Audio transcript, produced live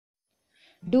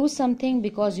Do something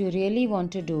because you really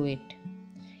want to do it.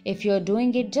 If you're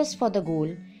doing it just for the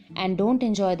goal and don't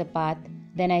enjoy the path,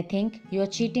 then I think you're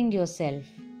cheating yourself.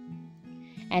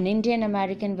 An Indian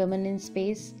American woman in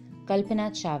space, Kalpana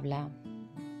Chawla.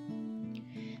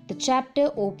 The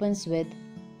chapter opens with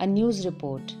a news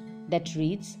report that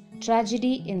reads,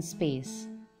 "Tragedy in Space.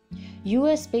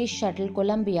 US Space Shuttle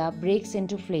Columbia breaks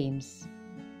into flames."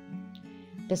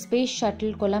 The Space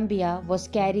Shuttle Columbia was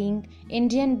carrying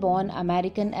Indian-born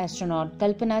American astronaut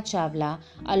Kalpana Chawla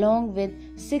along with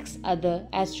 6 other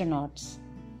astronauts.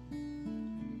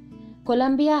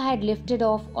 Columbia had lifted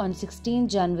off on 16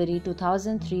 January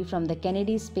 2003 from the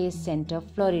Kennedy Space Center,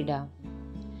 Florida.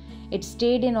 It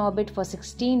stayed in orbit for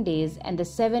 16 days and the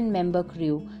 7-member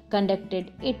crew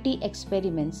conducted 80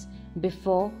 experiments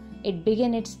before it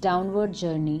began its downward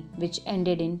journey, which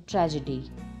ended in tragedy.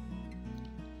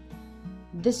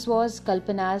 This was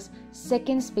Kalpana's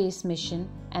second space mission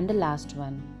and the last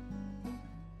one.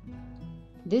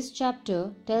 This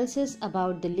chapter tells us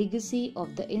about the legacy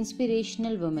of the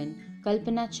inspirational woman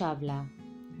Kalpana Chawla.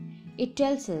 It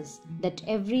tells us that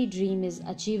every dream is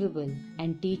achievable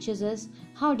and teaches us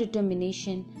how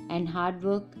determination and hard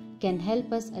work can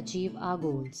help us achieve our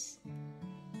goals.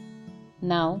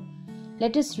 Now,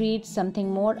 let us read something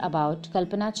more about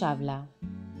Kalpana Chawla.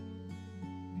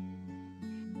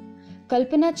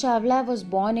 Kalpana Chawla was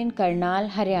born in Karnal,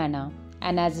 Haryana,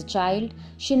 and as a child,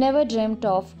 she never dreamt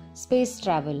of space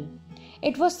travel.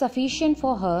 It was sufficient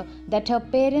for her that her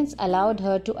parents allowed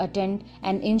her to attend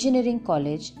an engineering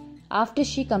college after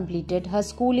she completed her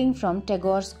schooling from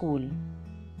Tagore School.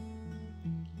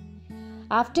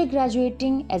 After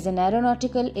graduating as an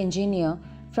aeronautical engineer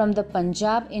from the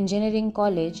Punjab Engineering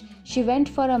College, she went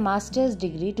for a master's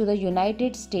degree to the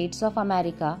United States of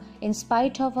America in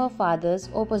spite of her father's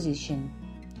opposition.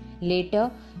 Later,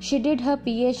 she did her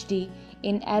PhD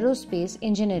in aerospace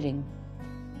engineering.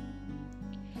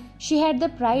 She had the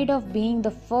pride of being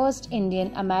the first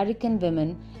Indian American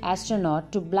woman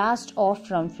astronaut to blast off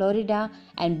from Florida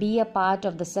and be a part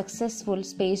of the successful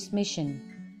space mission.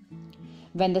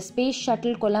 When the Space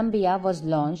Shuttle Columbia was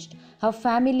launched, her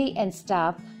family and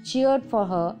staff cheered for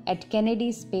her at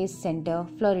Kennedy Space Center,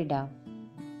 Florida.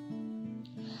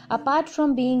 Apart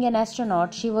from being an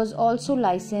astronaut, she was also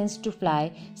licensed to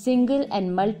fly single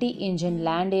and multi-engine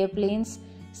land airplanes,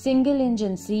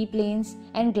 single-engine seaplanes,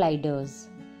 and gliders.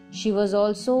 She was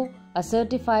also a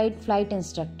certified flight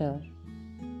instructor.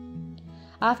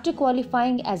 After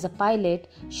qualifying as a pilot,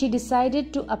 she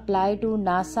decided to apply to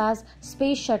NASA's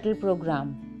Space Shuttle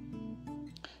program.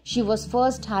 She was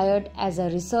first hired as a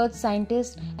research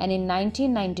scientist, and in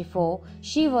 1994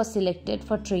 she was selected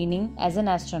for training as an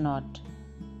astronaut.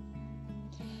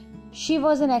 She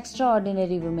was an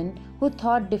extraordinary woman who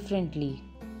thought differently.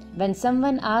 When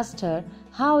someone asked her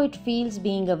how it feels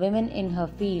being a woman in her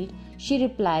field, she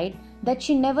replied that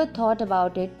she never thought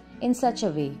about it in such a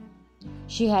way.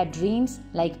 She had dreams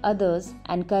like others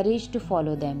and courage to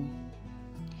follow them.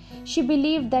 She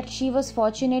believed that she was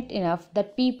fortunate enough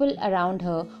that people around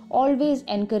her always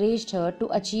encouraged her to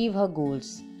achieve her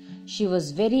goals. She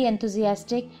was very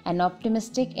enthusiastic and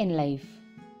optimistic in life.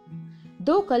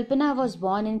 Though Kalpana was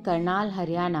born in Karnal,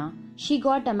 Haryana, she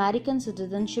got American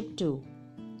citizenship too.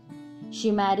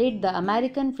 She married the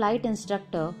American flight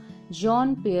instructor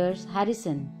John Pierce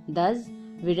Harrison. Thus,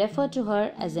 we refer to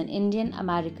her as an Indian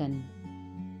American.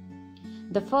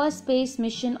 The first space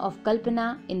mission of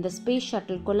Kalpana in the Space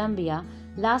Shuttle Columbia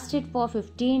lasted for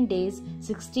 15 days,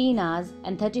 16 hours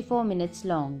and 34 minutes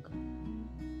long.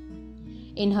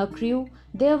 In her crew,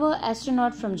 there were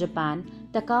astronauts from Japan,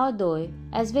 Takao Doi,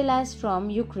 as well as from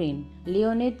Ukraine,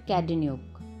 Leonid Kadeniuk.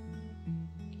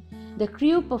 The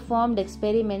crew performed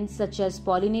experiments such as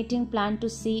pollinating plants to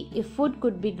see if food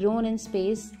could be grown in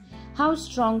space, how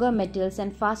stronger metals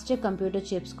and faster computer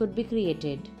chips could be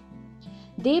created.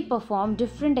 They performed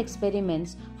different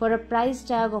experiments for a price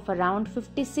tag of around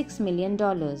 $56 million.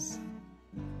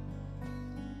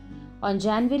 On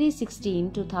January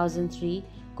 16, 2003,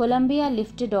 Columbia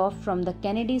lifted off from the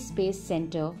Kennedy Space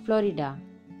Center, Florida.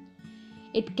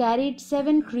 It carried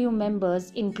 7 crew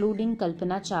members including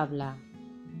Kalpana Chawla.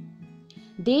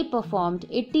 They performed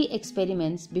 80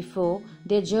 experiments before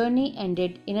their journey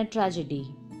ended in a tragedy.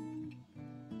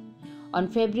 On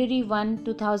February 1,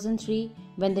 2003,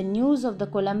 when the news of the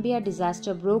Columbia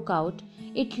disaster broke out,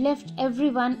 it left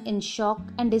everyone in shock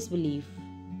and disbelief.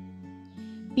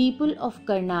 People of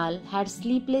Karnal had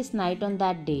sleepless night on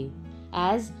that day,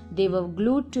 as they were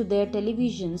glued to their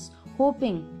televisions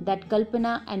hoping that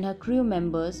Kalpana and her crew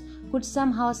members could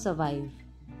somehow survive.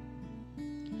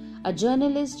 A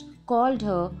journalist called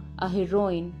her a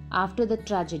heroine after the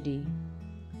tragedy.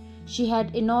 She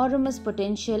had enormous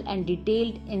potential and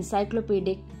detailed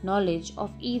encyclopedic knowledge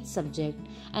of each subject,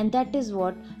 and that is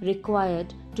what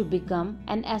required to become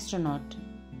an astronaut.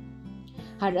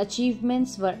 Her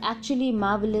achievements were actually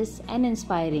marvelous and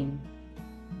inspiring.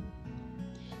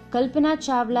 Kalpana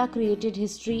Chawla created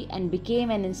history and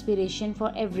became an inspiration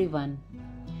for everyone.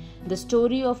 The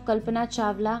story of Kalpana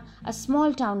Chawla, a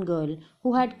small town girl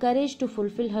who had courage to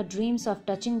fulfill her dreams of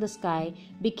touching the sky,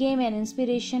 became an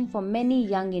inspiration for many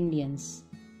young Indians.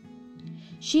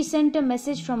 She sent a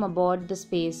message from aboard the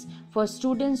space for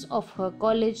students of her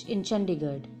college in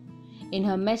Chandigarh. In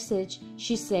her message,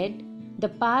 she said,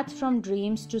 "The path from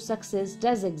dreams to success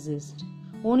does exist.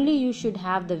 Only you should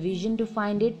have the vision to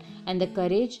find it and the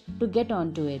courage to get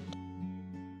onto it."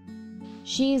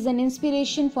 She is an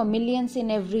inspiration for millions in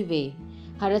every way.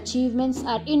 Her achievements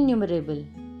are innumerable.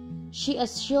 She is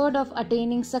assured of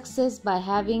attaining success by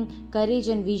having courage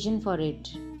and vision for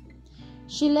it.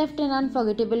 She left an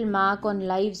unforgettable mark on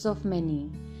lives of many.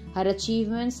 Her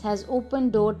achievements has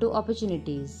opened door to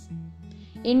opportunities.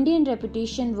 Indian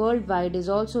reputation worldwide is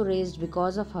also raised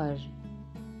because of her.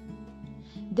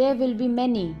 There will be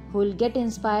many who will get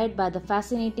inspired by the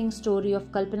fascinating story of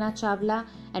Kalpana Chawla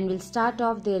and will start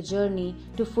off their journey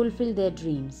to fulfill their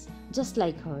dreams, just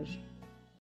like her.